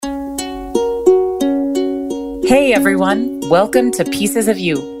Hey everyone, welcome to Pieces of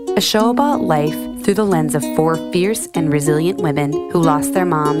You, a show about life through the lens of 4 fierce and resilient women who lost their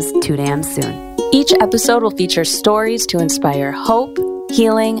moms too damn soon. Each episode will feature stories to inspire hope,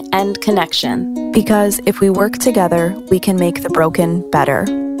 healing, and connection. Because if we work together, we can make the broken better.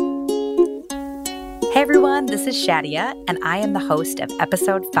 Hey everyone, this is Shadia, and I am the host of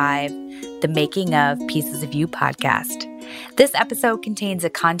Episode 5, the Making of Pieces of You podcast. This episode contains a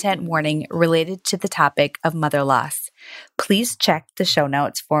content warning related to the topic of mother loss. Please check the show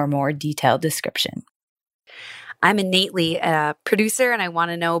notes for a more detailed description. I'm innately a producer and I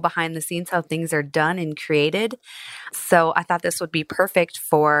want to know behind the scenes how things are done and created. So I thought this would be perfect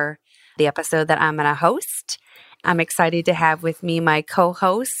for the episode that I'm going to host. I'm excited to have with me my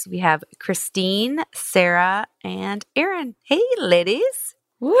co-hosts. We have Christine, Sarah, and Erin. Hey, ladies.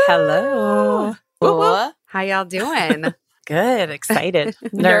 Woo! Hello. Woo. How y'all doing? Good, excited,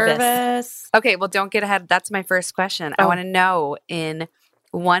 nervous. Okay, well, don't get ahead. That's my first question. I want to know in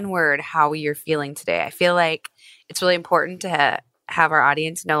one word how you're feeling today. I feel like it's really important to have our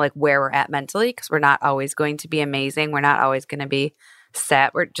audience know like where we're at mentally because we're not always going to be amazing. We're not always going to be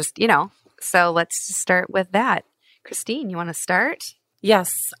set. We're just, so let's just start with that. Christine, you want to start?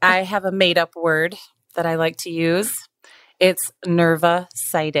 Yes, I have a made-up word that I like to use. It's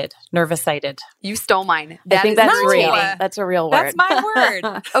nerva-sighted. Nerva-sighted. You stole mine. I think that's real. That's a real word. That's my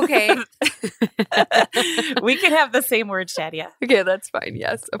word. Okay. We can have the same word, Shadia. Okay, that's fine.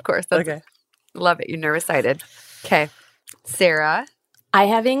 Yes, of course. That's Okay. Love it. You're nervous-sighted. Okay. Sarah? I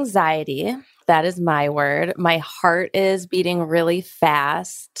have anxiety. That is my word. My heart is beating really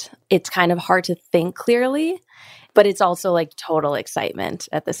fast. It's kind of hard to think clearly, but it's also like total excitement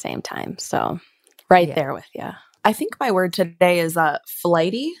at the same time. So there with you. I think my word today is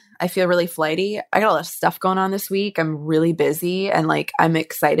flighty. I feel really flighty. I got a lot of stuff going on this week. I'm really busy and I'm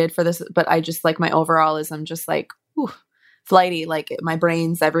excited for this, but I just my overall is I'm just flighty, my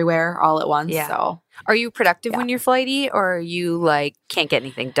brain's everywhere all at once. Yeah. So Are you productive when you're flighty or are you can't get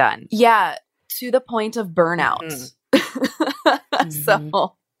anything done? yeah, to the point of burnout.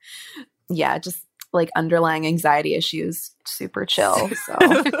 So yeah, just underlying anxiety issues, super chill. So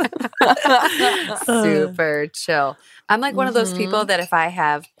super chill. I'm one of those people that if I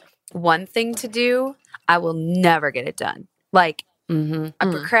have one thing to do, I will never get it done. I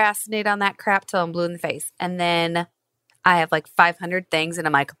procrastinate on that crap till I'm blue in the face. And then I have 500 things and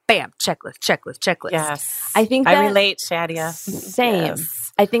I'm bam, checklist. Yes. I think I relate, Shadia. Same.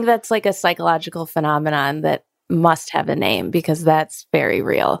 Yes. I think that's a psychological phenomenon that must have a name because that's very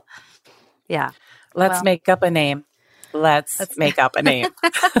real. Yeah. Let's make up a name. Let's make up a name.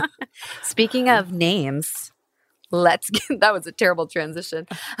 Speaking of names, that was a terrible transition.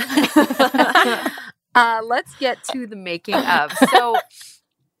 Let's get to the making of. So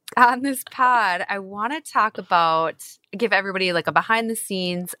on this pod, I want to give everybody a behind the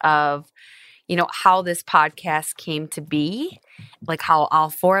scenes of, how this podcast came to be, how all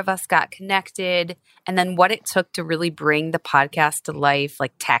 4 of us got connected, and then what it took to really bring the podcast to life,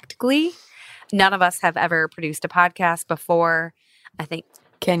 tactically. None of us have ever produced a podcast before. I think.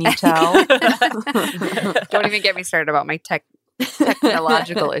 Can you tell? Don't even get me started about my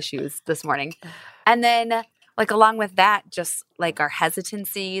technological issues this morning. And then, along with that, just our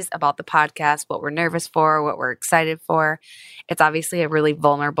hesitancies about the podcast, what we're nervous for, what we're excited for. It's obviously a really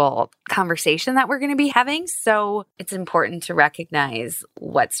vulnerable conversation that we're going to be having. So it's important to recognize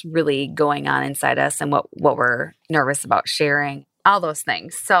what's really going on inside us and what we're nervous about sharing, all those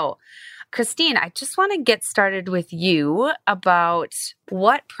things. So Christine, I just want to get started with you about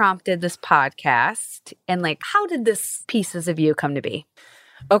what prompted this podcast and how did this Pieces of You come to be?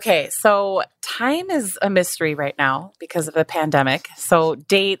 Okay, so time is a mystery right now because of the pandemic. So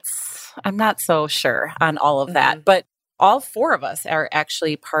dates, I'm not so sure on all of that, but all 4 of us are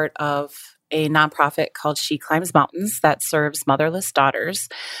actually part of a nonprofit called She Climbs Mountains that serves motherless daughters.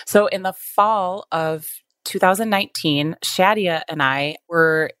 So in the fall of 2019, Shadia and I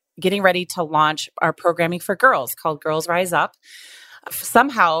were getting ready to launch our programming for girls called Girls Rise Up.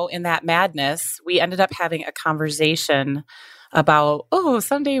 Somehow in that madness, we ended up having a conversation about,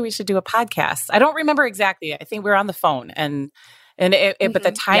 someday we should do a podcast. I don't remember exactly. I think we were on the phone but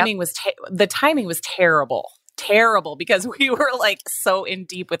the timing was terrible because we were so in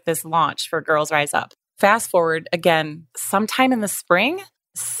deep with this launch for Girls Rise Up. Fast forward again, sometime in the spring,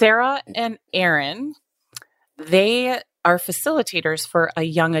 Sarah and Erin, they are facilitators for a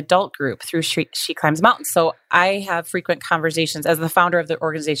young adult group through She Climbs Mountains. So I have frequent conversations as the founder of the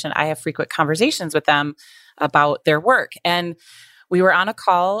organization. I have frequent conversations with them about their work. And we were on a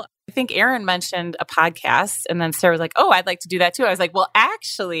call I think Erin mentioned a podcast, and then Sarah was like, oh, I'd like to do that too. I was like, well,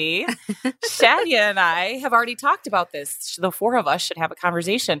 actually, Shadia and I have already talked about this. The four of us should have a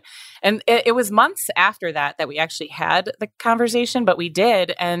conversation. And it was months after that we actually had the conversation, but we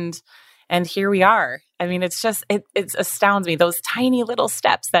did. And here we are. I mean, it's just, it astounds me. Those tiny little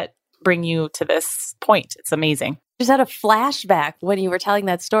steps that bring you to this point. It's amazing. Just had a flashback when you were telling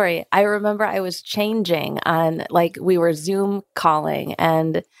that story. I remember I was changing on, like, we were Zoom calling,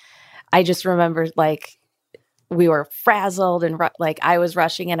 and I just remember, like, we were frazzled and like I was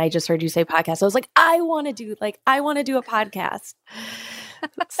rushing, and I just heard you say podcast. I was like, I want to do a podcast.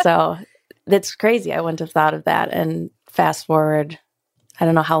 So that's crazy. I wouldn't have thought of that. And fast forward, I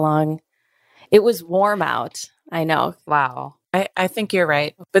don't know how long. It was warm out. I know. Wow. I think you're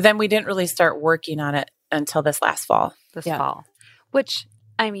right. But then we didn't really start working on it until this last fall. This fall. Which,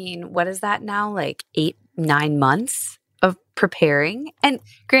 I mean, what is that now? Like 8-9 months of preparing? And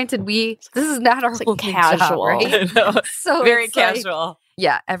granted, this is not our whole casual. Job, right? So very it's like, casual.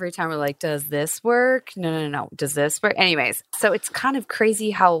 yeah. Every time we're like, does this work? No. Does this work? Anyways, so it's kind of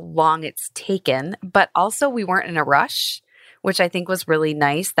crazy how long it's taken, but also we weren't in a rush, which I think was really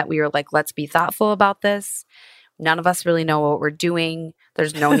nice that we were like, let's be thoughtful about this. None of us really know what we're doing.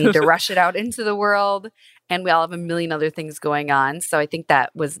 There's no need to rush it out into the world. And we all have a million other things going on. So I think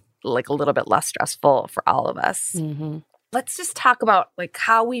that was like a little bit less stressful for all of us. Mm-hmm. Let's just talk about like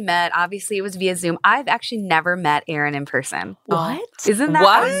how we met. Obviously, it was via Zoom. I've actually never met Erin in person. What? Isn't that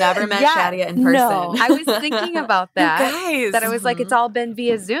What? I've never met Yeah. Shadia in person. No. I was thinking about that. Guys. That I was like, it's all been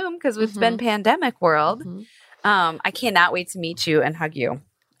via Zoom because it's been pandemic world. Mhm. I cannot wait to meet you and hug you.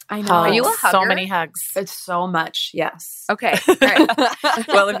 I know. Are you a So hugger? many hugs. It's so much. Yes. Okay. All right.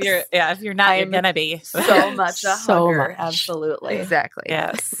 Well, if you're not, you're I'm gonna be. So much a So hugger. much. Absolutely. Exactly.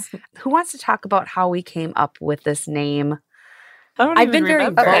 Yes. Who wants to talk about how we came up with this name? I've been very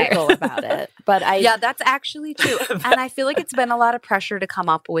Okay. vocal about it, but Yeah, that's actually true. And I feel like it's been a lot of pressure to come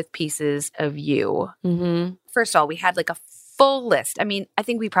up with pieces of you. Mhm. First of all, we had like a full list. I mean, I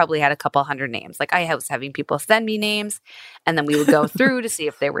think we probably had a couple hundred names. Like I was having people send me names, and then we would go through to see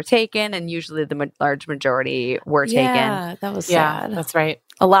if they were taken. And usually the large majority were taken. Yeah, that was Yeah, sad. that's right.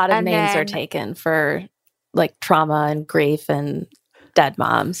 A lot of And names are then- taken for like trauma and grief and dead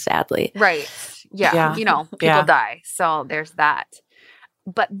moms, sadly. Right. Yeah. Yeah. You know, people Yeah. die. So there's that.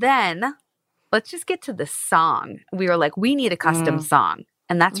 But then let's just get to the song. We were like, we need a custom song.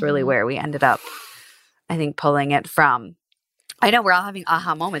 And that's really Mhm. where we ended up, I think, pulling it from. I know we're all having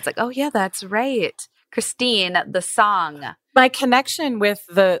aha moments like, oh, yeah, that's right. Christine, the song. My connection with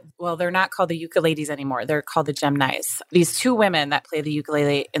they're not called the ukuleles anymore. They're called the Gemnis. These two women that play the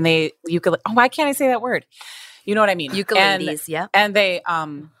ukulele, and why can't I say that word? You know what I mean? Ukuleles, yeah. And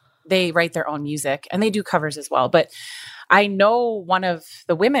they write their own music, and they do covers as well. But I know one of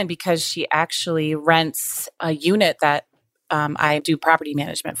the women because she actually rents a unit that I do property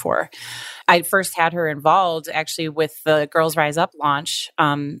management for. I first had her involved actually with the Girls Rise Up launch.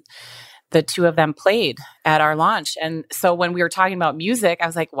 The two of them played at our launch. And so when we were talking about music, I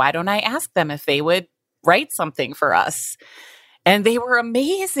was like, why don't I ask them if they would write something for us? And they were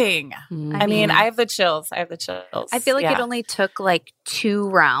amazing. I mean, I have the chills. I feel like Yeah. it only took like 2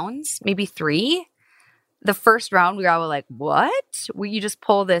 rounds, maybe 3. The first round, we all were like, what? Will you just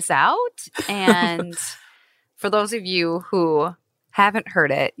pull this out? And for those of you who haven't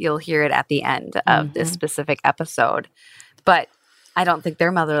heard it, you'll hear it at the end of this specific episode. But I don't think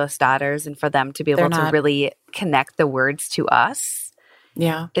they're motherless daughters. And for them to be able They're to not. really connect the words to us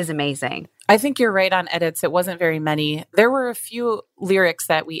Yeah. is amazing. I think you're right on edits. It wasn't very many. There were a few lyrics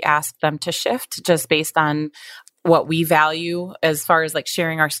that we asked them to shift just based on what we value as far as like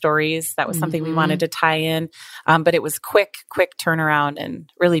sharing our stories. That was something we wanted to tie in. But it was quick turnaround and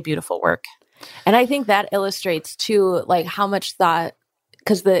really beautiful work. And I think that illustrates too, like how much thought,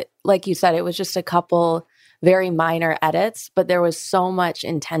 because like you said, it was just a couple very minor edits, but there was so much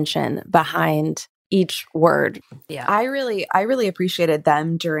intention behind each word. Yeah. I really appreciated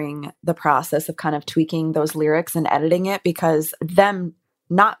them during the process of kind of tweaking those lyrics and editing it, because them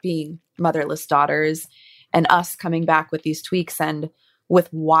not being motherless daughters and us coming back with these tweaks and with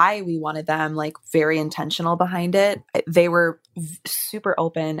why we wanted them, like very intentional behind it. They were super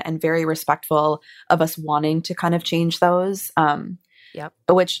open and very respectful of us wanting to kind of change those. Yep.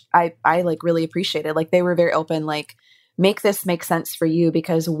 Which I like really appreciated. Like they were very open, like make this make sense for you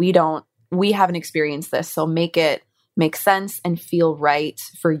because we haven't experienced this. So make it make sense and feel right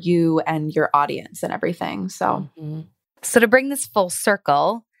for you and your audience and everything. So So to bring this full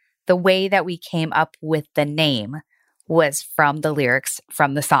circle, the way that we came up with the name was from the lyrics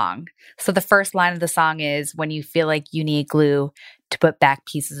from the song. So the first line of the song is, when you feel like you need glue, to put back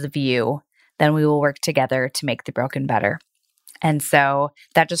pieces of you, then we will work together to make the broken better. And so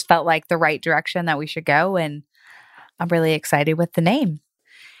that just felt like the right direction that we should go. And I'm really excited with the name.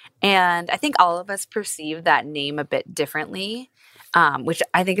 And I think all of us perceive that name a bit differently, which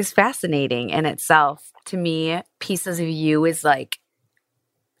I think is fascinating in itself. To me, pieces of you is like,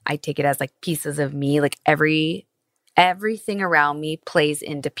 I take it as like pieces of me. Like everything around me plays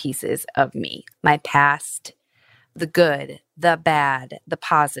into pieces of me. My past, the good, the bad, the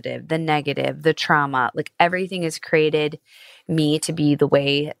positive, the negative, the trauma, like everything has created me to be the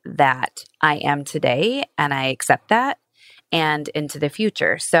way that I am today. And I accept that and into the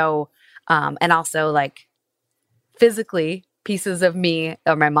future. So, and also like physically pieces of me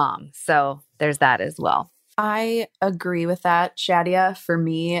are my mom. So there's that as well. I agree with that, Shadia, for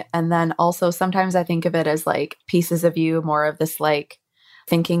me. And then also sometimes I think of it as like pieces of you, more of this like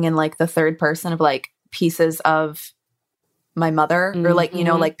thinking in like the third person of like pieces of my mother or like, you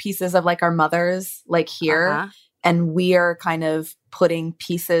know, like pieces of like our mothers, like here. And we are kind of putting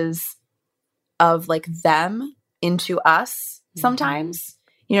pieces of like them into us sometimes.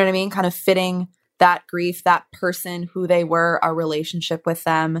 You know what I mean? Kind of fitting that grief, that person, who they were, our relationship with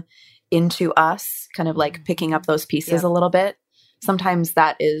them into us, kind of like picking up those pieces a little bit. Sometimes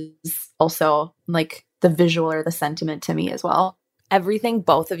that is also like the visual or the sentiment to me as well. Everything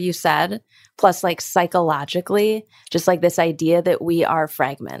both of you said, plus like psychologically, just like this idea that we are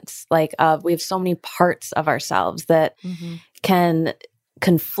fragments, like we have so many parts of ourselves that can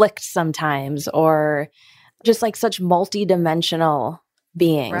conflict sometimes, or just like such multidimensional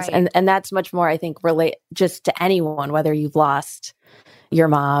beings. Right. And that's much more, I think, relate just to anyone, whether you've lost your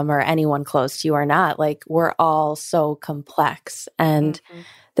mom or anyone close to you or not. Like we're all so complex. And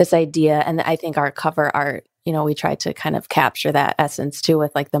this idea, and I think our cover art, you know, we tried to kind of capture that essence too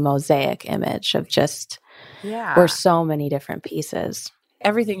with like the mosaic image of just, we're so many different pieces.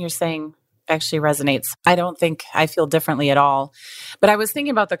 Everything you're saying actually resonates. I don't think I feel differently at all. But I was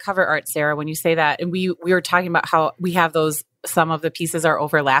thinking about the cover art, Sarah, when you say that, and we were talking about how we have those, some of the pieces are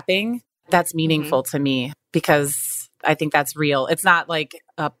overlapping. That's meaningful to me because I think that's real. It's not like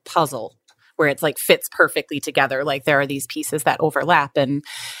a puzzle where it's like fits perfectly together. Like there are these pieces that overlap and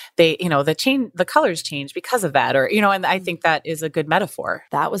they, you know, the colors change because of that, or, you know, and I think that is a good metaphor.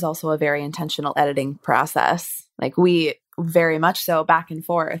 That was also a very intentional editing process. Like we very much so back and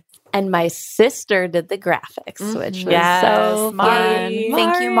forth. And my sister did the graphics, which was so Mari. fun.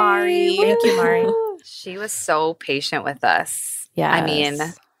 Thank you, Mari. Thank you, Mari. She was so patient with us. Yes. I mean,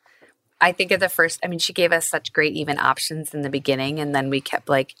 I think at the first, I mean, she gave us such great even options in the beginning. And then we kept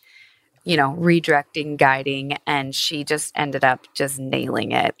like, you know, redirecting, guiding, and she just ended up just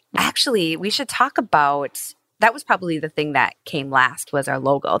nailing it. Actually, we should talk about, that was probably the thing that came last was our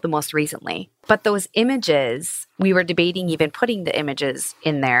logo, the most recently. But those images, we were debating even putting the images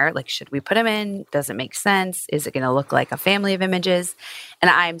in there. Like, should we put them in? Does it make sense? Is it going to look like a family of images?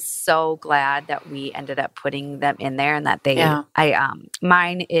 And I'm so glad that we ended up putting them in there and that they,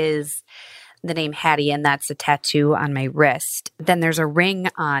 mine is the name Hattie, and that's a tattoo on my wrist. Then there's a ring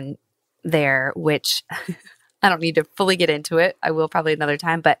on there, which I don't need to fully get into it. I will probably another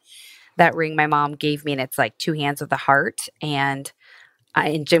time, but that ring my mom gave me, and it's like two hands of the heart. And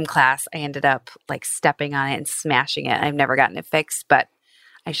in gym class, I ended up like stepping on it and smashing it. I've never gotten it fixed, but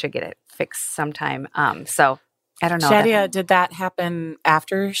I should get it fixed sometime. So I don't know. Shadia, did that happen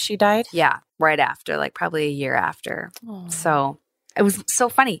after she died? Yeah, right after, like probably a year after. So it was so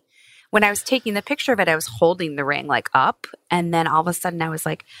funny. When I was taking the picture of it, I was holding the ring like up. And then all of a sudden I was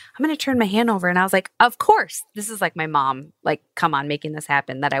like, I'm going to turn my hand over. And I was like, of course, this is like my mom, like, come on, making this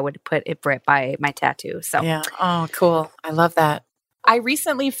happen, that I would put it right by my tattoo. So yeah. Oh, cool. I love that. I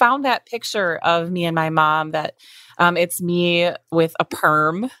recently found that picture of me and my mom that it's me with a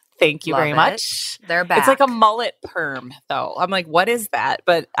perm. Thank you very much. They're back. It's like a mullet perm though. I'm like, what is that?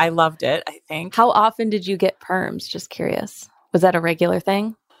 But I loved it, I think. How often did you get perms? Just curious. Was that a regular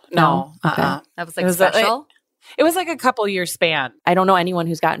thing? No. Okay. That was like special. It was like a couple year span. I don't know anyone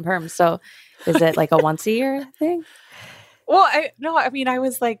who's gotten perms. So is it like a once a year thing? Well, I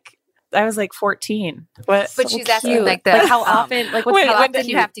was like 14. But So she's cute. asking like the Like how often? Like what's Wait, how how often often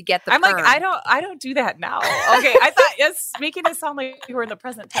you have to get the I'm perm? like, I don't do that now. Okay. I thought it's making it sound like you were in the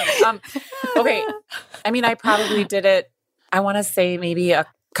present tense. Okay. I mean, I probably did it, I want to say maybe a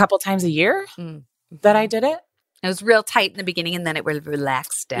couple times a year that I did it. It was real tight in the beginning, and then it was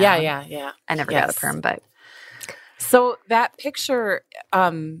relaxed down. Yeah. I never got a perm, but So that picture,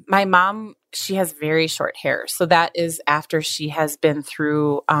 my mom, she has very short hair. So that is after she has been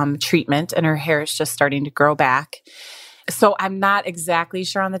through treatment and her hair is just starting to grow back. So I'm not exactly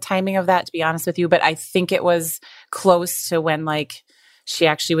sure on the timing of that, to be honest with you, but I think it was close to when like she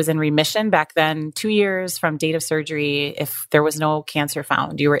actually was in remission back then, 2 years from date of surgery. If there was no cancer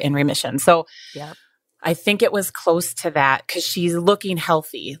found, you were in remission. So Yep. I think it was close to that because she's looking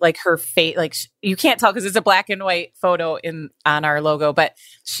healthy. Like her face, like you can't tell because it's a black and white photo on our logo, but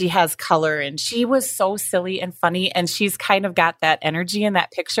she has color and she was so silly and funny. And she's kind of got that energy in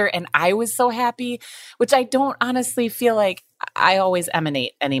that picture. And I was so happy, which I don't honestly feel like I always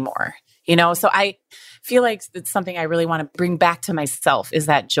emanate anymore, you know? So I feel like it's something I really want to bring back to myself is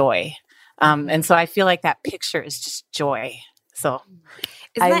that joy. And so I feel like that picture is just joy. So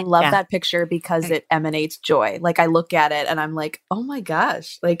I love that picture because it emanates joy. Like I look at it and I'm like, oh my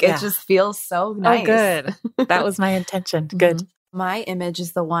gosh, like it just feels so nice. Oh, good. That was my intention. Good. My image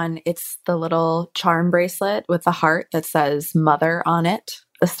is the one, it's the little charm bracelet with the heart that says mother on it.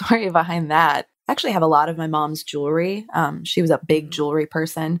 The story behind that, I actually have a lot of my mom's jewelry. She was a big jewelry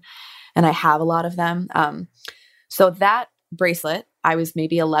person and I have a lot of them. So that bracelet, I was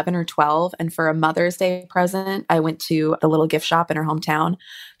maybe 11 or 12. And for a Mother's Day present, I went to the little gift shop in her hometown.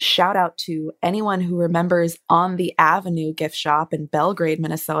 Shout out to anyone who remembers On the Avenue gift shop in Belgrade,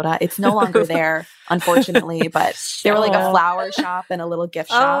 Minnesota. It's no longer there, unfortunately, but they were like a flower shop and a little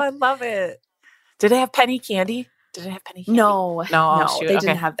gift shop. Oh, I love it. Did it have penny candy? Did it have penny candy? No, shoot. they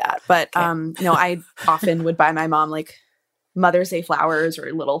didn't have that. But no, I often would buy my mom like Mother's Day flowers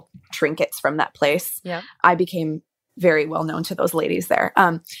or little trinkets from that place. Yeah. I became very well known to those ladies there.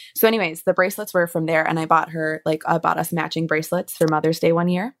 So anyways, the bracelets were from there and I bought us matching bracelets for Mother's Day one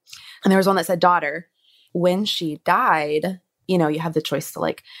year. And there was one that said daughter. When she died, you know, you have the choice to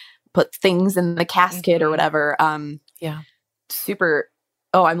like put things in the casket or whatever. Super.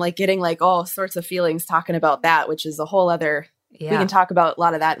 Oh, I'm like getting like all sorts of feelings talking about that, which is a whole other, we can talk about a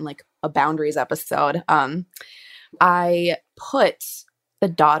lot of that in like a boundaries episode. I put the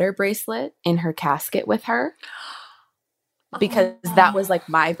daughter bracelet in her casket with her. Because that was like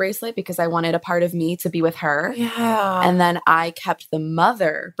my bracelet because I wanted a part of me to be with her. Yeah. And then I kept the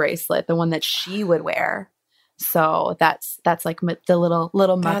mother bracelet, the one that she would wear. So that's like the little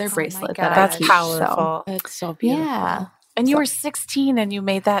mother bracelet that I keep. That's powerful. It's so beautiful. Yeah. And you were 16 and you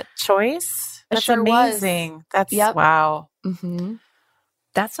made that choice? That's sure amazing. That's wow. Mm-hmm.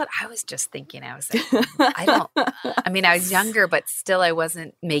 That's what I was just thinking. I was like, I was younger, but still I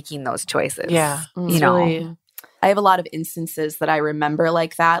wasn't making those choices. Yeah. You know. Really, I have a lot of instances that I remember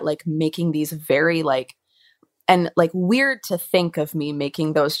like that, like making these very like, and like weird to think of me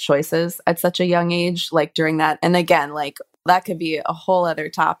making those choices at such a young age, like during that. And again, like that could be a whole other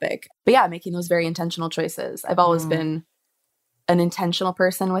topic, but yeah, making those very intentional choices. I've always been an intentional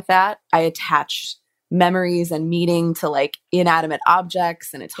person with that. I attach memories and meaning to like inanimate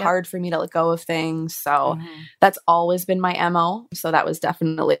objects and it's hard for me to let go of things. So that's always been my MO. So that was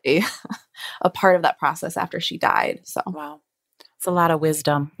definitely a part of that process after she died. So wow. It's a lot of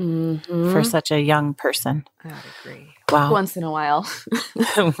wisdom for such a young person. I would agree. Wow. once in a while,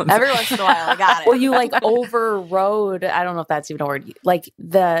 every once in a while, I got it. Well, you like overrode, I don't know if that's even a word. Like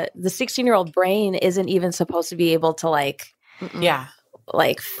the 16-year-old brain isn't even supposed to be able to like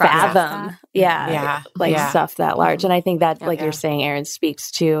fathom stuff that large. And I think that you're saying, Erin,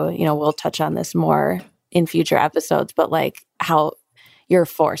 speaks to, you know, we'll touch on this more in future episodes, but like how you're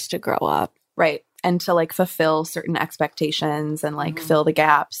forced to grow up. Right. And to like fulfill certain expectations and like fill the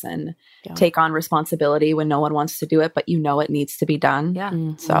gaps and take on responsibility when no one wants to do it, but you know it needs to be done. Yeah.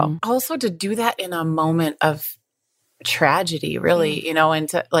 So also to do that in a moment of tragedy, really, you know, and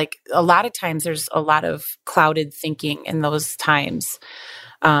to like a lot of times there's a lot of clouded thinking in those times.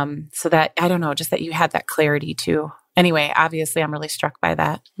 So that, I don't know, just that you had that clarity too. Anyway, obviously I'm really struck by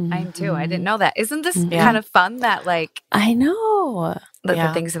that. I am too. I didn't know that. Isn't this kind of fun that like, I know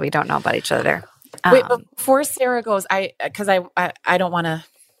the things that we don't know about each other? Wait, but before Sarah goes, because I don't want to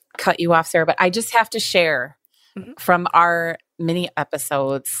cut you off, Sarah, but I just have to share from our mini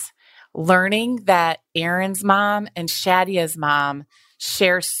episodes, learning that Erin's mom and Shadia's mom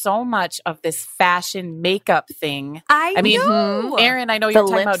share so much of this fashion makeup thing. I mean, know. Erin, I know you're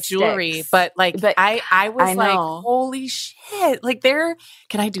talking about jewelry, but like, I was like, holy shit! Like, can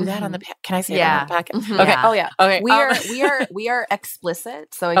I do that on the? Can I say that on the podcast? Okay. Oh yeah. Okay. We are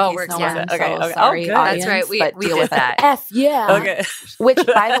explicit. So in case we're no one, explicit. Okay. sorry, Good. audience, That's right. We deal did with that. Okay. Which,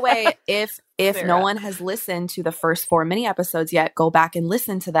 by the way, if Sarah. no one has listened to the first 4 mini episodes yet, go back and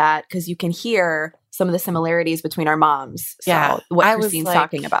listen to that because you can hear some of the similarities between our moms. So what Christine's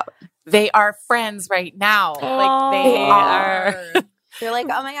talking about. They are friends right now. Like they are. They're like,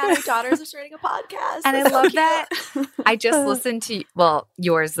 oh my God, our daughters are starting a podcast. And I That's so love cute. that. I just listened to,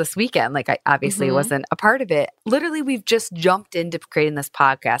 yours this weekend. Like I obviously Mhm. wasn't a part of it. Literally, we've just jumped into creating this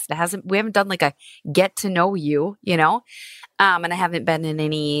podcast. We haven't done like a get to know you, and I haven't been in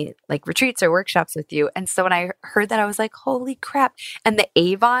any like retreats or workshops with you. And so when I heard that, I was like, holy crap. And the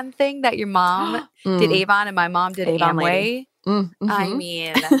Avon thing that your mom did Avon and my mom did Avon Amway. lady. I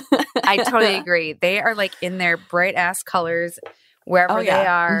mean, I totally agree. They are like in their bright ass colors wherever Oh, yeah. they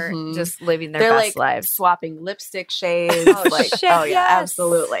are, Mhm. just living their They're best like lives. swapping lipstick shades. Oh, like, shit, oh yeah, yes.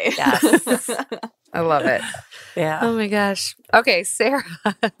 absolutely. Yes. I love it. Yeah. Oh my gosh. Okay, Sarah.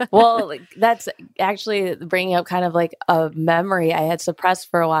 Well, like, that's actually bringing up kind of like a memory I had suppressed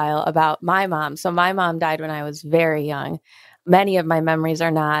for a while about my mom. So my mom died when I was very young. Many of my memories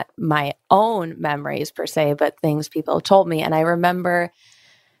are not my own memories per se, but things people told me. And I remember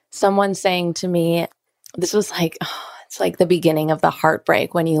someone saying to me, this was like, it's like the beginning of the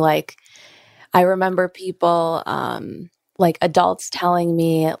heartbreak when you like, I remember people, like adults telling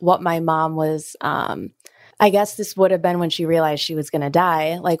me what my mom was, I guess this would have been when she realized she was going to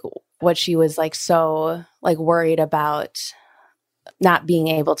die, like what she was like so like worried about not being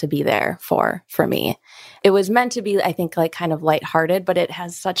able to be there for me. It was meant to be, I think, like kind of lighthearted, but it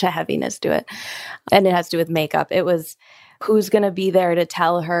has such a heaviness to it. And it has to do with makeup. It was who's going to be there to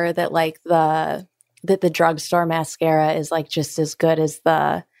tell her that like the drugstore mascara is like just as good as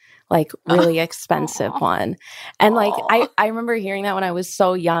the like really expensive one. And like I remember hearing that when I was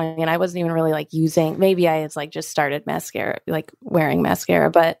so young and I wasn't even really like using, maybe I had like just started mascara, like wearing mascara,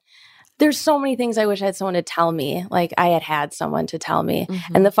 but there's so many things I wish I had someone to tell me. Like I had someone to tell me. Mhm.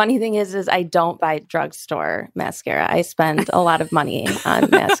 And the funny thing is I don't buy drugstore mascara. I spend a lot of money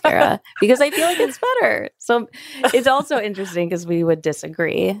on mascara because I feel like it's better. So it's also interesting because we would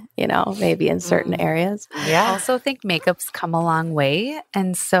disagree, maybe in certain areas. I Yeah. also think makeup's come a long way.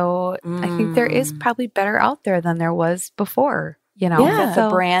 And so I think there is probably better out there than there was before, Yeah. The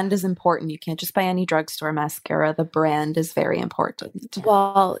brand is important. You can't just buy any drugstore mascara. The brand is very important.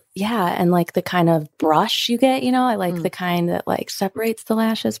 Well, yeah. And like the kind of brush you get, I like the kind that like separates the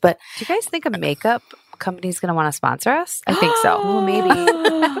lashes. But Do you guys think a makeup company's going to want to sponsor us? I think so. Oh, maybe.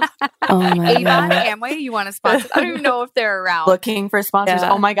 oh my Avon, God. Amway, you want to sponsor? I don't even know if they're around. Looking for sponsors.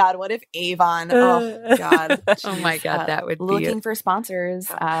 Yeah. Oh my God, what if Avon? Oh God. Oh my Jeez. God, that would be looking for sponsors.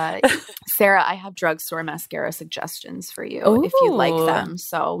 Sarah, I have drugstore mascara suggestions for you if you like Ooh. them.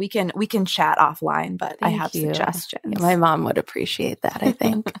 So we can chat offline, but I Thank have you. suggestions. My mom would appreciate that, I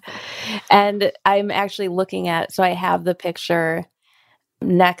think. And I'm actually looking at, so I have the picture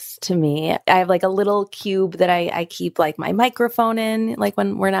next to me. I have like a little cube that I keep like my microphone in, like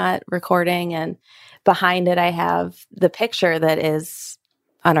when we're not recording. And behind it, I have the picture that is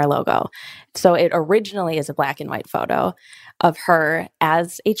on our logo. So it originally is a black and white photo of her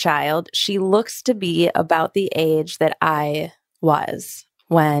as a child. She looks to be about the age that I was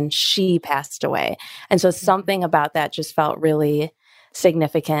when she passed away. And so something about that just felt really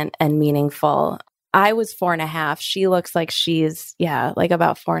significant and meaningful. I was 4.5. She looks like she's, like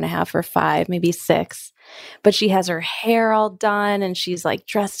about 4.5 or 5, maybe 6. But she has her hair all done and she's like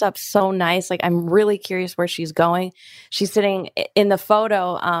dressed up so nice. Like I'm really curious where she's going. She's sitting in the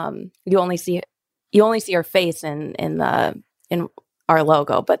photo. You only see her face in our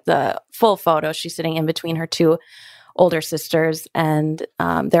logo, but the full photo, she's sitting in between her two older sisters, and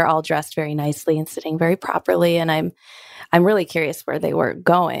they're all dressed very nicely and sitting very properly. And I'm really curious where they were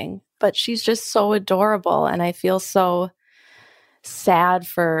going. But she's just so adorable, and I feel so sad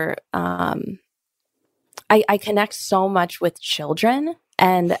for. I connect so much with children,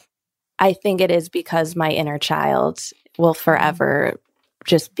 and I think it is because my inner child will forever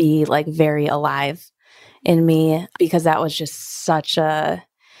just be like very alive in me, because that was just such a.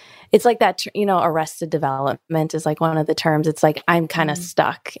 It's like that, arrested development is like one of the terms. It's like I'm kind of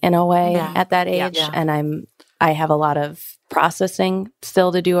stuck in a way at that age, and I have a lot of processing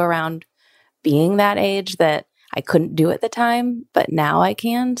still to do around being that age that I couldn't do at the time, but now I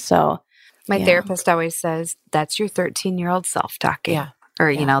can. So my therapist always says that's your 13-year-old self talking. Yeah.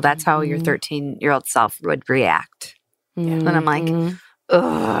 Or, that's how your 13-year-old self would react. And I'm like,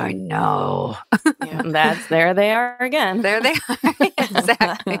 oh, no. There they are again. There they are.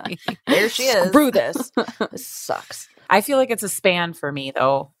 Exactly. There she is. Screw this. This sucks. I feel like it's a span for me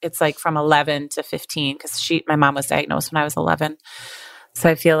though. It's like from 11 to 15 because my mom was diagnosed when I was 11. So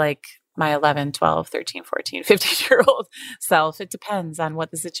I feel like my 11, 12, 13, 14, 15-year-old self, it depends on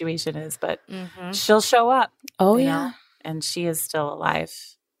what the situation is, but she'll show up. Oh, you yeah. know, and she is still alive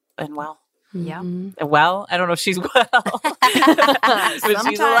and well. Yeah. Well, I don't know if she's well, but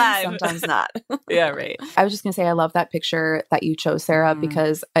she's alive. Sometimes not. Yeah, right. I was just going to say, I love that picture that you chose, Sarah,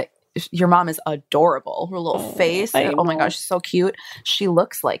 because your mom is adorable. Her little face. Oh my gosh, she's so cute. She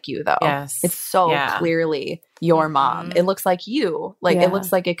looks like you, though. Yes. It's so clearly your mom. It looks like you. Like, it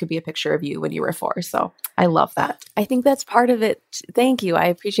looks like it could be a picture of you when you were 4. So I love that. I think that's part of it. Thank you. I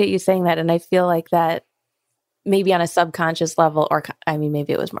appreciate you saying that. And I feel like that maybe on a subconscious level, or I mean,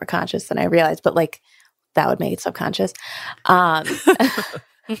 maybe it was more conscious than I realized, but like that would make it subconscious. I'm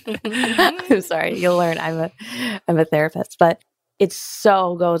sorry, you'll learn. I'm a therapist, but it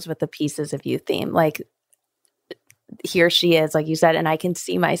so goes with the Pieces of You theme. Like, here she is, like you said, and I can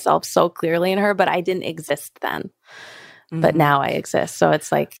see myself so clearly in her, but I didn't exist then. But now I exist. So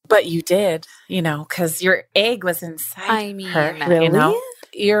it's like, but you did, because your egg was inside her. really?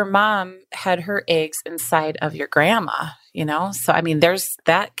 Your mom had her eggs inside of your grandma, So, I mean, there's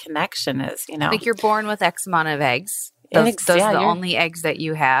that connection is, Like you're born with X amount of eggs. Those are the only eggs that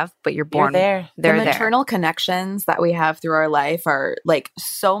you have, but you're born there. They're the maternal connections that we have through our life are like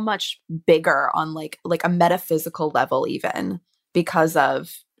so much bigger on like a metaphysical level, even because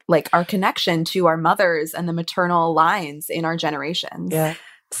of like our connection to our mothers and the maternal lines in our generations. Yeah.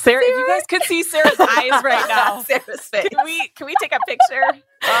 Sarah, if you guys could see Sarah's eyes right now. Sarah's face. Can we take a picture?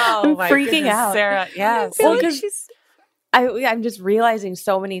 Oh, I'm my freaking goodness, out. Sarah. Yes. Well, because I'm just realizing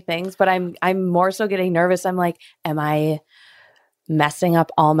so many things, but I'm more so getting nervous. I'm like, am I messing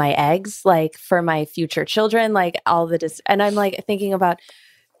up all my eggs, like for my future children, like all the and I'm like thinking about,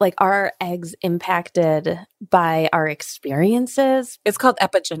 like, are our eggs impacted by our experiences? It's called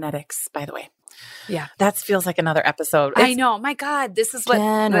epigenetics, by the way. Yeah. That feels like another episode. I know. My God, this is what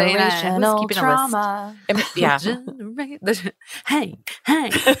generational who's keeping trauma. A list? Yeah. Hey. Oh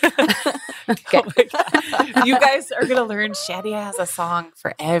my God. You guys are going to learn Shadia has a song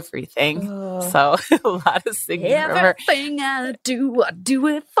for everything. So a lot of singing from her. Everything I do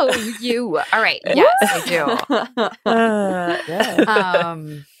it for you. All right. Yes, I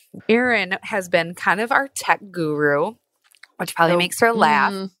do. Erin has been kind of our tech guru, which probably makes her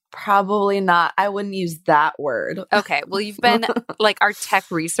laugh. Probably not. I wouldn't use that word. Okay. Well, you've been like our tech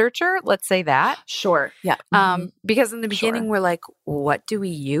researcher. Let's say that. Sure. Yeah. Because in the beginning, we're like, what do we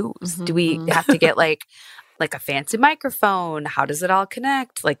use? Do we have to get like a fancy microphone? How does it all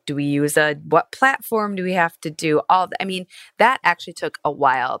connect? Like, do we use what platform do we have to do? I mean, that actually took a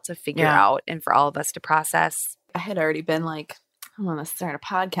while to figure out and for all of us to process. I had already been like, I want to start a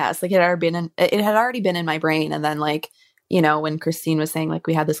podcast. Like it had already been in my brain. And then like, when Christine was saying like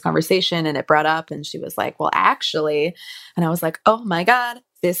we had this conversation and it brought up and she was like, well, actually, and I was like, oh my God,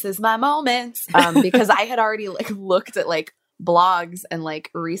 this is my moment. Because I had already like looked at like blogs and like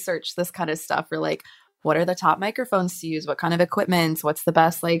researched this kind of stuff for like, what are the top microphones to use? What kind of equipment? What's the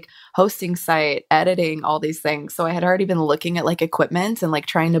best like hosting site, editing, all these things. So I had already been looking at like equipment and like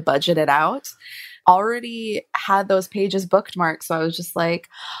trying to budget it out. Already had those pages bookmarked. So I was just like,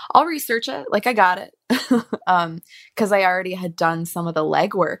 I'll research it. Like I got it. Cause I already had done some of the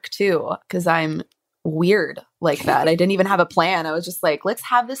legwork too. Cause I'm weird like that. I didn't even have a plan. I was just like, let's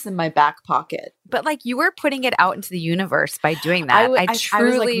have this in my back pocket. But like you were putting it out into the universe by doing that. I truly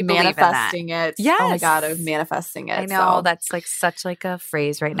was, like, believe manifesting in that. it. Yes. Oh my God, I was manifesting it. I know so. that's like such like a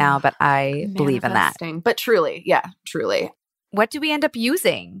phrase right now, but I believe in that. But truly, yeah, truly. What do we end up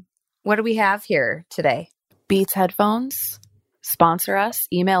using? What do we have here today? Beats headphones. Sponsor us.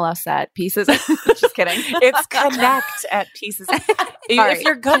 Email us at Pieces. Just kidding. It's connect at Pieces. If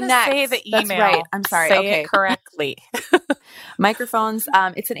you're going to say the email, that's right. I'm sorry. Say it correctly. Microphones.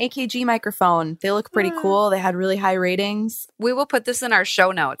 It's an AKG microphone. They look pretty cool. They had really high ratings. We will put this in our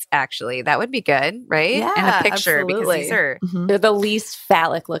show notes, actually. That would be good, right? Yeah, and a picture absolutely. because these are... They're the least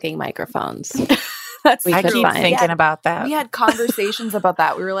phallic looking microphones. That's I keep thinking about that. We had conversations about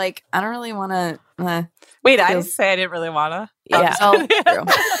that. We were like, I don't really want to. Wait, I didn't say I didn't really want to. Yeah.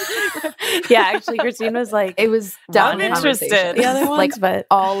 Yeah, actually, Christine was like, it was I'm interested. The other ones, like, but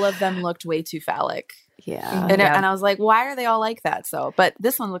all of them looked way too phallic. Yeah. And I was like, why are they all like that? So, but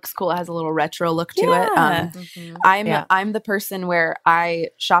this one looks cool. It has a little retro look to it. I'm the person where I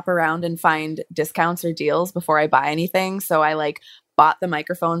shop around and find discounts or deals before I buy anything. So I like bought the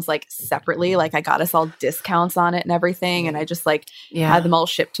microphones like separately. Like I got us all discounts on it and everything. And I just like had them all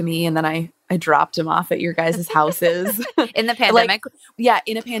shipped to me. And then I dropped them off at your guys' houses. In the pandemic?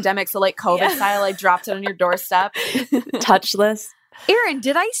 In a pandemic. So like COVID style, like dropped it on your doorstep. touchless. Erin,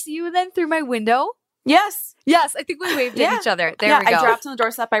 did I see you then through my window? Yes. Yes, I think we waved at each other. There we go. I dropped on the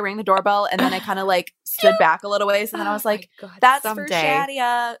doorstep. I rang the doorbell, and then I kind of like stood back a little ways, and then I was like, God, "That's someday. for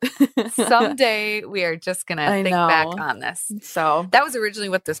Shadia." Someday we are just gonna think back on this. So that was originally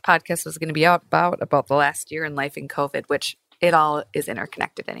what this podcast was going to be about the last year in life in COVID, which it all is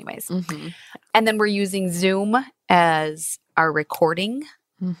interconnected, anyways. Mm-hmm. And then we're using Zoom as our recording.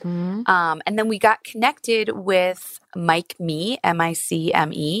 Mm-hmm. And then we got connected with MicMe,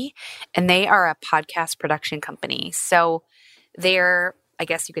 MICME, and they are a podcast production company. So they're, I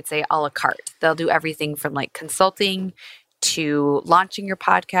guess you could say, a la carte. They'll do everything from like consulting to launching your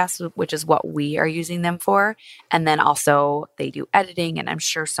podcast, which is what we are using them for. And then also they do editing and I'm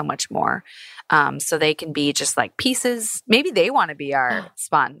sure so much more. So they can be just like pieces. Maybe they want to be our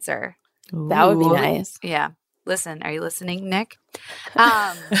sponsor. That would be nice. Yeah. Listen, are you listening, Nick?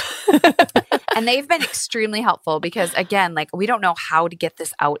 And they've been extremely helpful because, again, like we don't know how to get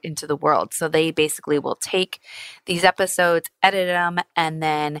this out into the world. So they basically will take these episodes, edit them, and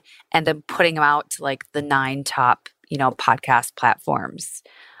then end up putting them out to like the 9 top, podcast platforms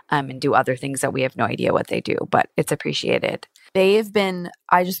and do other things that we have no idea what they do, but it's appreciated. They've been,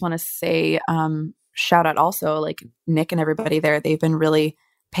 I just want to say, shout out also like Nick and everybody there. They've been really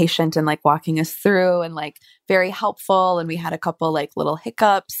patient and like walking us through and like very helpful. And we had a couple like little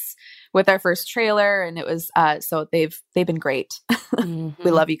hiccups with our first trailer, and it was so they've been great. Mm-hmm.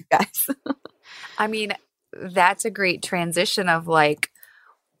 We love you guys. I mean, that's a great transition of like,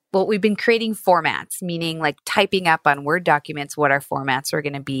 well, we've been creating formats, meaning like typing up on Word documents what our formats are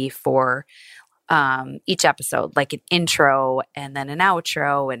going to be for each episode, like an intro and then an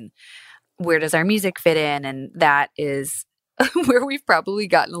outro, and where does our music fit in? And that is where we've probably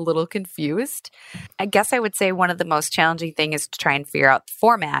gotten a little confused. I guess I would say one of the most challenging things is to try and figure out the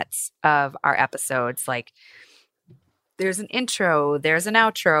formats of our episodes. Like there's an intro, there's an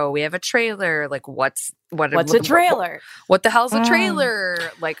outro, we have a trailer. Like what's a trailer? What the hell's a trailer?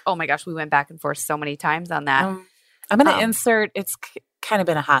 Like, oh my gosh, we went back and forth so many times on that. I'm going to insert, it's kind of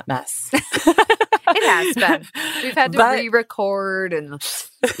been a hot mess. It has been. We've had to re-record and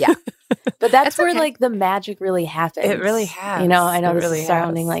yeah. But that's where like the magic really happens. It really has. I know it this really is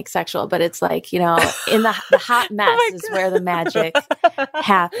sounding like sexual, but it's like, in the hot mess is where the magic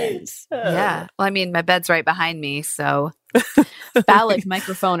happens. Yeah. Well, I mean, my bed's right behind me, so phallic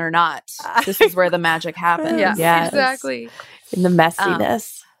microphone or not, this is where the magic happens. Yeah, yes. Exactly. In the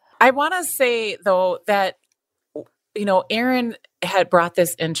messiness. I want to say though that, Aaron had brought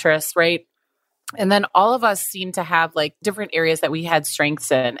this interest, right? And then all of us seem to have like different areas that we had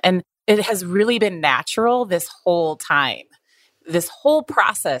strengths in. And it has really been natural this whole time, this whole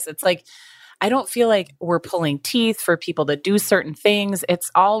process. It's like, I don't feel like we're pulling teeth for people to do certain things.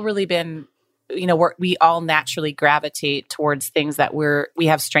 It's all really been, we all naturally gravitate towards things that we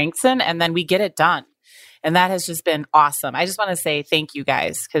have strengths in, and then we get it done. And that has just been awesome. I just want to say thank you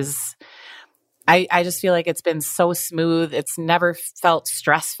guys, because I just feel like it's been so smooth. It's never felt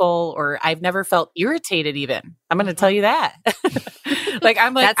stressful, or I've never felt irritated even. I'm going to tell you that.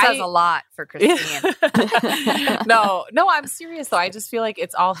 That says a lot for Christine. No, I'm serious though. I just feel like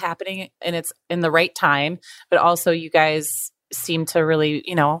it's all happening and it's in the right time, but also you guys seem to really,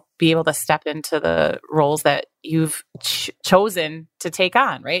 be able to step into the roles that you've chosen to take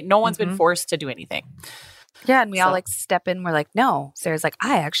on, right? No one's been forced to do anything. Yeah, and we all like step in. We're like, no. Sarah's like,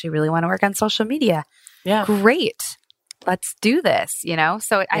 I actually really want to work on social media. Yeah. Great. Let's do this,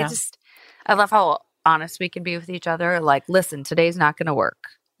 So I love how honest we can be with each other. Like, listen, today's not going to work.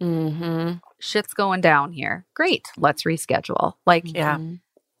 Mm-hmm. Shit's going down here. Great. Let's reschedule. Like,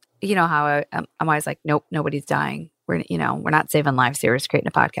 you know how I'm always like, nope, nobody's dying. We're not saving lives here. We're just creating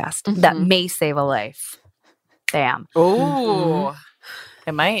a podcast that may save a life. Damn. Oh,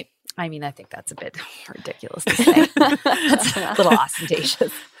 it might. I mean, I think that's a bit ridiculous to say. That's a little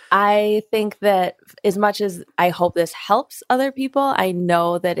ostentatious. I think that as much as I hope this helps other people, I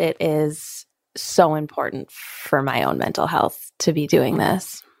know that it is so important for my own mental health to be doing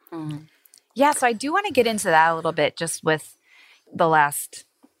this. Mm. Yeah, so I do want to get into that a little bit just with the last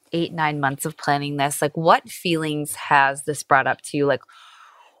 8-9 months of planning this. Like, what feelings has this brought up to you? Like,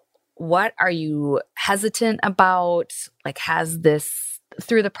 what are you hesitant about? Like, has this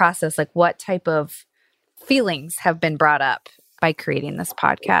through the process, like what type of feelings have been brought up by creating this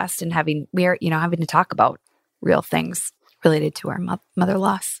podcast and having to talk about real things related to our mother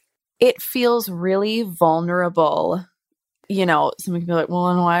loss? It feels really vulnerable. Some people are like, well,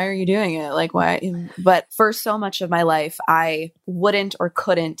 and why are you doing it? Like, why? But for so much of my life, I wouldn't or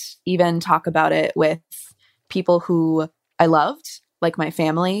couldn't even talk about it with people who I loved, like my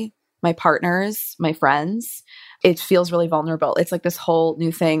family, my partners, my friends. it feels really vulnerable. It's like this whole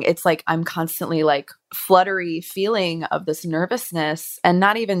new thing. It's like I'm constantly like fluttery feeling of this nervousness, and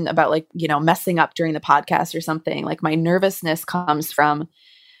not even about like, messing up during the podcast or something. Like my nervousness comes from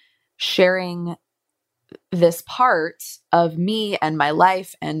sharing this part of me and my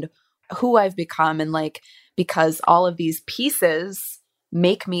life and who I've become. And like, because all of these pieces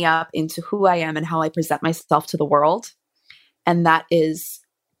make me up into who I am and how I present myself to the world. And that is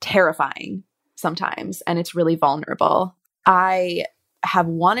terrifying sometimes. And it's really vulnerable. I have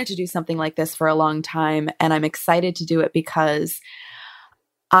wanted to do something like this for a long time. And I'm excited to do it because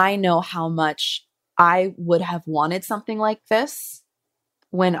I know how much I would have wanted something like this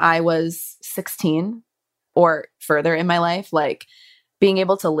when I was 16 or further in my life. Like being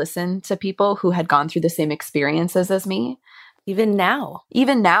able to listen to people who had gone through the same experiences as me. Even now,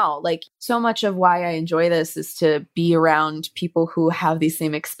 like so much of why I enjoy this is to be around people who have these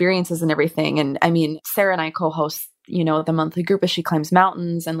same experiences and everything. And I mean, Sarah and I co-host, the monthly group as She Climbs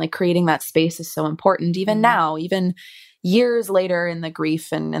Mountains, and like creating that space is so important even now, even years later in the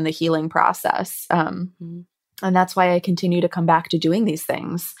grief and the healing process. And that's why I continue to come back to doing these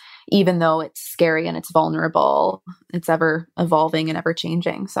things, even though it's scary and it's vulnerable. It's ever evolving and ever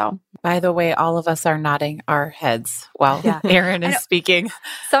changing. So, by the way, all of us are nodding our heads while Erin is speaking.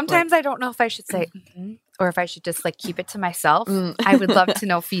 Sometimes I don't know if I should say or if I should just like keep it to myself. I would love to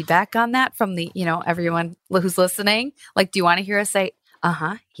know feedback on that from the, everyone who's listening. Like, do you want to hear us say,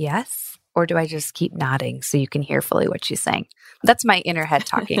 yes? Or do I just keep nodding so you can hear fully what she's saying? That's my inner head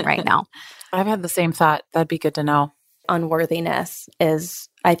talking right now. I've had the same thought. That'd be good to know. Unworthiness is,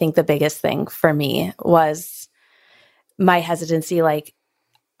 I think, the biggest thing for me was my hesitancy. Like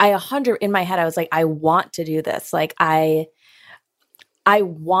in my head, I was like, I want to do this. Like I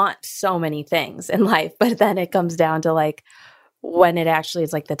want so many things in life, but then it comes down to like, when it actually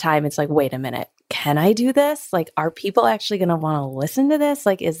is like the time, it's like, wait a minute, can I do this? Like, are people actually going to want to listen to this?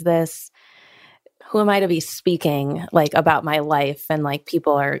 Like, who am I to be speaking like about my life and like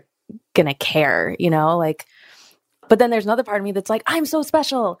people are going to care, like, but then there's another part of me that's like, I'm so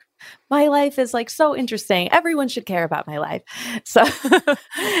special. My life is like so interesting. Everyone should care about my life. So,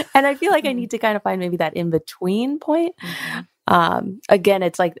 and I feel like I need to kind of find maybe that in-between point. Again,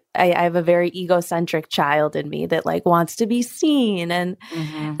 it's like, I have a very egocentric child in me that like wants to be seen and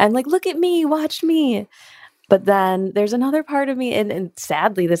like, look at me, watch me. But then there's another part of me, and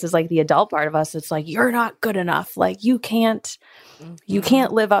sadly, this is like the adult part of us. It's like, you're not good enough. Like you can't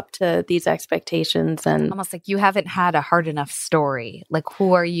live up to these expectations. And almost like you haven't had a hard enough story. Like,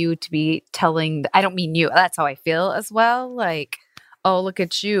 who are you to be telling? I don't mean you. That's how I feel as well. Like, oh, look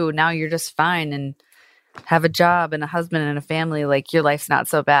at you. Now you're just fine and have a job and a husband and a family. Like your life's not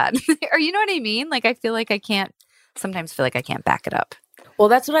so bad. Or you know what I mean? Like, I feel like I can't back it up. Well,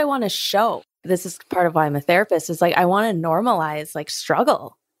 that's what I want to show. This is part of why I'm a therapist, is like, I want to normalize like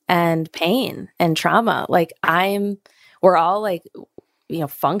struggle and pain and trauma. Like we're all like,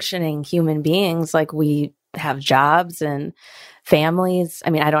 functioning human beings. Like we have jobs and families. I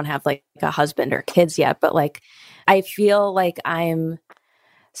mean, I don't have like a husband or kids yet, but like, I feel like I'm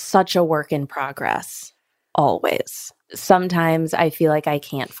such a work in progress always. Sometimes I feel like I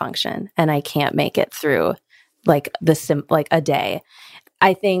can't function and I can't make it through like a day.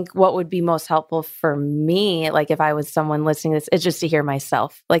 I think what would be most helpful for me, like if I was someone listening to this, is just to hear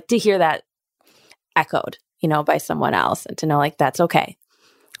myself, like to hear that echoed, by someone else, and to know like, that's okay.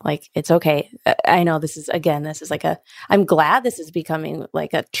 Like, it's okay. I know this is like I'm glad this is becoming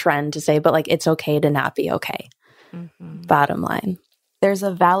like a trend to say, but like, it's okay to not be okay. Bottom line. There's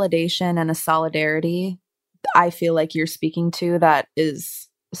a validation and a solidarity I feel like you're speaking to that is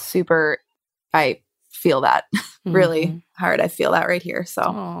super, I feel that really hard. I feel that right here.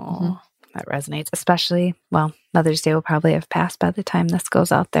 So that resonates, especially, Mother's Day will probably have passed by the time this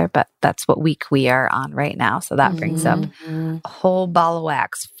goes out there, but that's what week we are on right now. So that brings up a whole ball of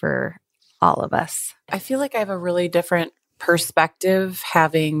wax for all of us. I feel like I have a really different perspective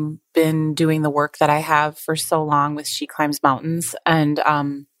having been doing the work that I have for so long with She Climbs Mountains. And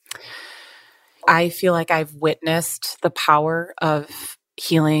I feel like I've witnessed the power of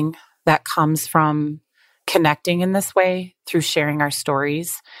healing that comes from connecting in this way through sharing our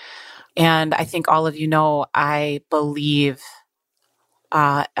stories. And I think all of you know, I believe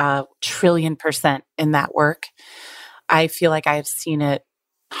 1,000,000,000% in that work. I feel like I've seen it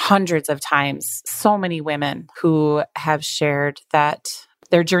hundreds of times. So many women who have shared that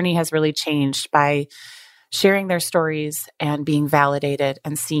their journey has really changed by sharing their stories and being validated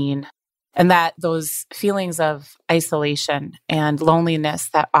and seen. And that those feelings of isolation and loneliness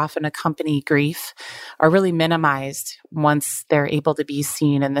that often accompany grief are really minimized once they're able to be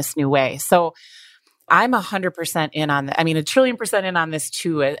seen in this new way. So I'm 100% in on that. I mean, 1,000,000,000% in on this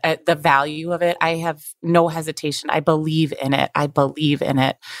too. At the value of it, I have no hesitation. I believe in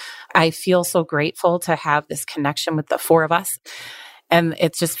it. I feel so grateful to have this connection with the four of us. And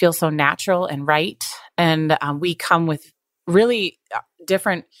it just feels so natural and right. And we come with really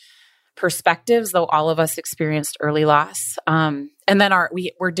different perspectives, though all of us experienced early loss. And then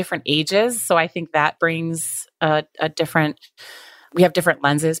we're different ages. So I think that brings a different, we have different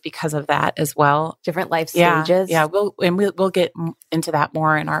lenses because of that as well. Different life stages. Yeah. We'll get into that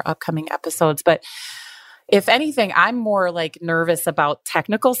more in our upcoming episodes. But if anything, I'm more like nervous about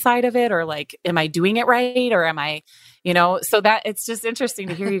technical side of it, or like, am I doing it right? Or am I, so that it's just interesting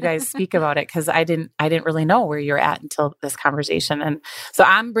to hear you guys speak about it, because I didn't really know where you're at until this conversation. And so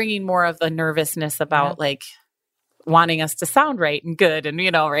I'm bringing more of the nervousness about like wanting us to sound right and good and,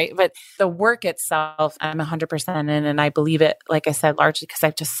 right. But the work itself, I'm 100% in, and I believe it, like I said, largely because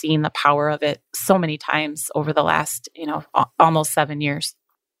I've just seen the power of it so many times over the last, almost 7 years.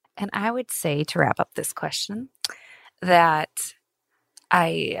 And I would say, to wrap up this question, that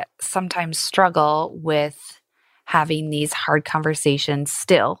I sometimes struggle with having these hard conversations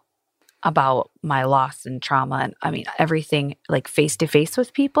still about my loss and trauma, and I mean, everything like face to face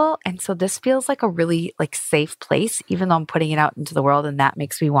with people. And so this feels like a really like safe place, even though I'm putting it out into the world, and that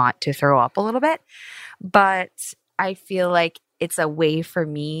makes me want to throw up a little bit. But I feel like it's a way for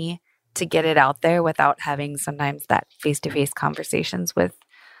me to get it out there without having sometimes that face to face conversations with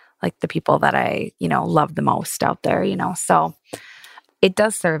like the people that I, love the most out there, So it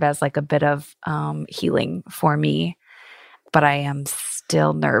does serve as like a bit of healing for me, but I am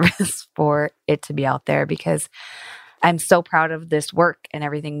still nervous for it to be out there, because I'm so proud of this work and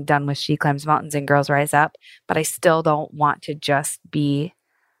everything done with She Climbs Mountains and Girls Rise Up, but I still don't want to just be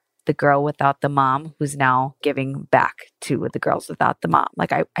the girl without the mom who's now giving back to the girls without the mom.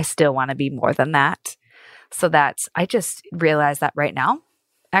 Like I still want to be more than that. So I just realized that right now.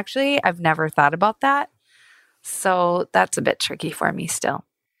 Actually, I've never thought about that. So that's a bit tricky for me still.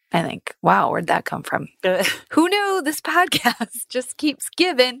 I think, wow, where'd that come from? Who knew this podcast just keeps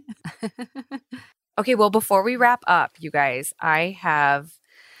giving? Okay, well, before we wrap up, you guys, I have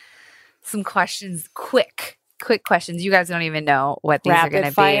some questions, quick questions. You guys don't even know what these are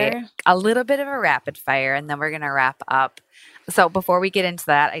going to be. A little bit of a rapid fire, and then we're going to wrap up. So before we get into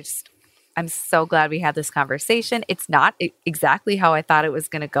that, I'm so glad we had this conversation. It's not exactly how I thought it was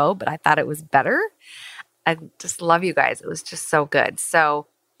going to go, but I thought it was better. I just love you guys. It was just so good. So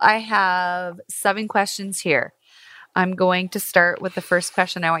I have 7 questions here. I'm going to start with the first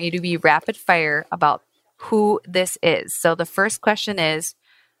question. I want you to be rapid fire about who this is. So the first question is,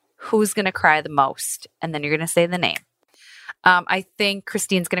 who's going to cry the most? And then you're going to say the name. I think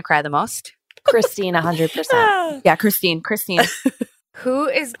Christine's going to cry the most. Christine, 100%. Yeah, Christine. Who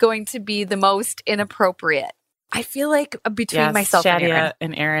is going to be the most inappropriate? I feel like between myself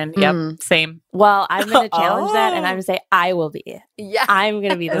and Aaron. Yep, same. Well, I'm going to challenge that, and I'm going to say I will be. Yeah, I'm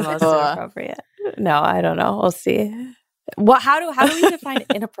going to be the most inappropriate. No, I don't know. We'll see. Well, how do we define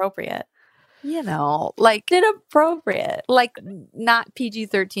inappropriate? Like inappropriate, like not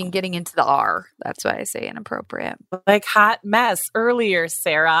PG-13 getting into the R. That's why I say inappropriate. Like hot mess earlier,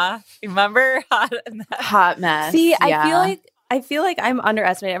 Sarah. Remember hot mess? See, I feel like I'm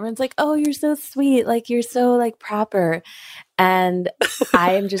underestimated. Everyone's like, "Oh, you're so sweet. Like you're so like proper." And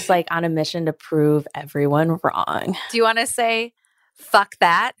I am just like on a mission to prove everyone wrong. Do you want to say fuck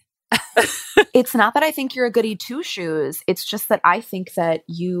that? It's not that I think you're a goody two shoes. It's just that I think that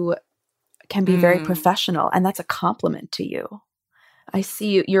you can be very professional, and that's a compliment to you. I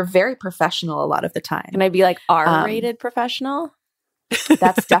see you're very professional a lot of the time. Can I be like R-rated professional?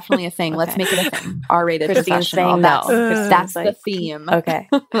 That's definitely a thing. Okay. Let's make it a thing. R-rated Christine's professional. That's like, the theme. Okay.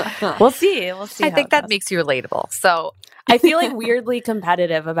 We'll see. I think that makes you relatable. So I feel like weirdly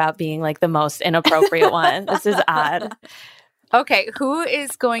competitive about being like the most inappropriate one. This is odd. Okay. Who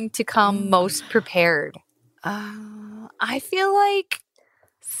is going to come most prepared? I feel like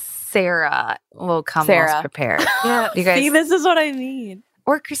Sarah will come most prepared. Yeah. You guys, see, this is what I mean.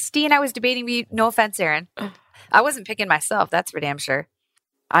 Or Christine. I was debating. No offense, Aaron. I wasn't picking myself. That's for damn sure.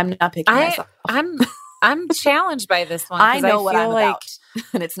 I'm not picking myself. I'm challenged by this one. I know what I'm about,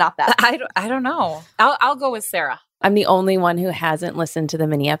 and it's not that. I don't know. I'll go with Sarah. I'm the only one who hasn't listened to the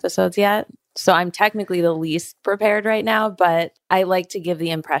mini episodes yet, so I'm technically the least prepared right now. But I like to give the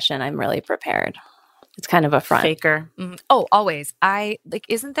impression I'm really prepared. It's kind of a front. Faker. Oh, always.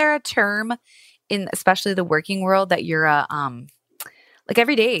 Isn't there a term in especially the working world that you're a like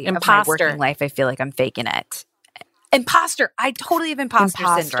every day of my working life, I feel like I'm faking it. Imposter. I totally have imposter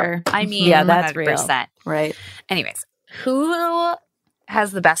syndrome. I mean, yeah, that's 100%. Real. Right. Anyways, who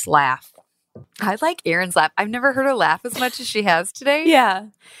has the best laugh? I like Erin's laugh. I've never heard her laugh as much as she has today. Yeah.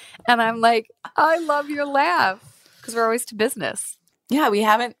 And I'm like, I love your laugh because we're always to business. Yeah, we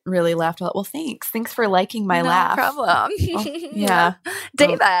haven't really laughed a lot. Well, thanks. Thanks for liking my no laugh. problem. Yeah.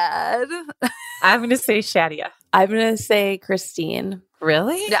 David. I'm going to say Shadia. I'm going to say Christine.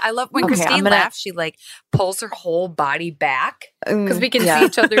 Really? Yeah, I love when Okay, Christine I'm gonna- laughs, she like pulls her whole body back because we can Yeah. see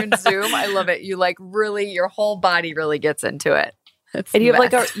each other in Zoom. I love it. You like really, your whole body really gets into it. It's And you have the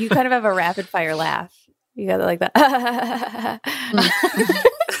like best. you kind of have a rapid fire laugh. You got it like that.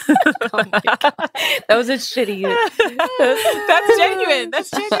 Oh my God. That was a shitty. That's genuine. That's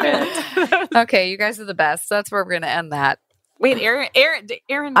genuine. Okay, you guys are the best. So that's where we're going to end that. Wait, Erin, did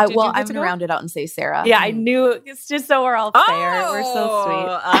well, you I'm get going to to go? round it out and say Sarah. Yeah, I knew. It's just so we're all fair. We're so sweet.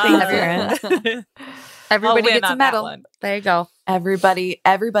 Thanks, Erin. Everybody win gets a on that medal. one. There you go. Everybody's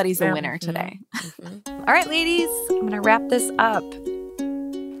a Yeah. winner today. All right, ladies, I'm going to wrap this up.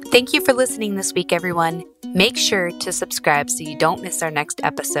 Thank you for listening this week, everyone. Make sure to subscribe so you don't miss our next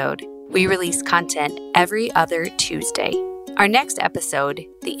episode. We release content every other Tuesday. Our next episode,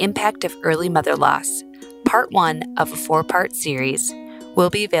 The Impact of Early Mother Loss, part 1 of a 4-part series, will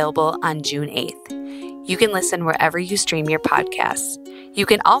be available on June 8th. You can listen wherever you stream your podcasts. You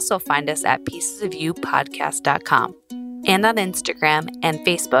can also find us at piecesofyoupodcast.com and on Instagram and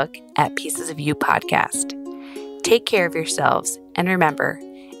Facebook at Pieces of You Podcast. Take care of yourselves, and remember,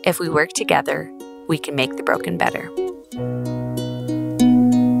 if we work together, we can make the broken better.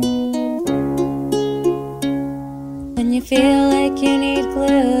 When you feel like you need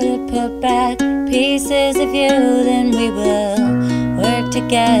glue to put back pieces of you, then we will work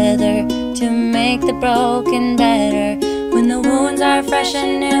together to make the broken better. When the wounds are fresh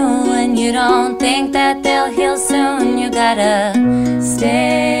and new and you don't think that they'll heal soon, you gotta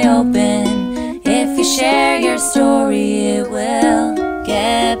stay open. If you share your story, it will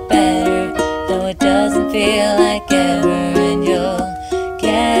get better, though it doesn't feel like ever, and you'll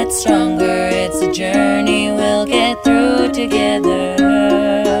get stronger. It's a journey we'll get through together.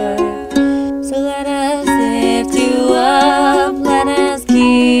 So let us lift you up, let us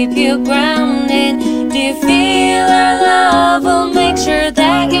keep you grounded. Do you feel our love? We'll make sure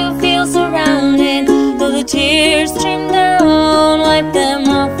that you feel surrounded. Though the tears stream down, wipe them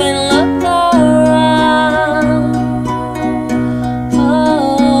off and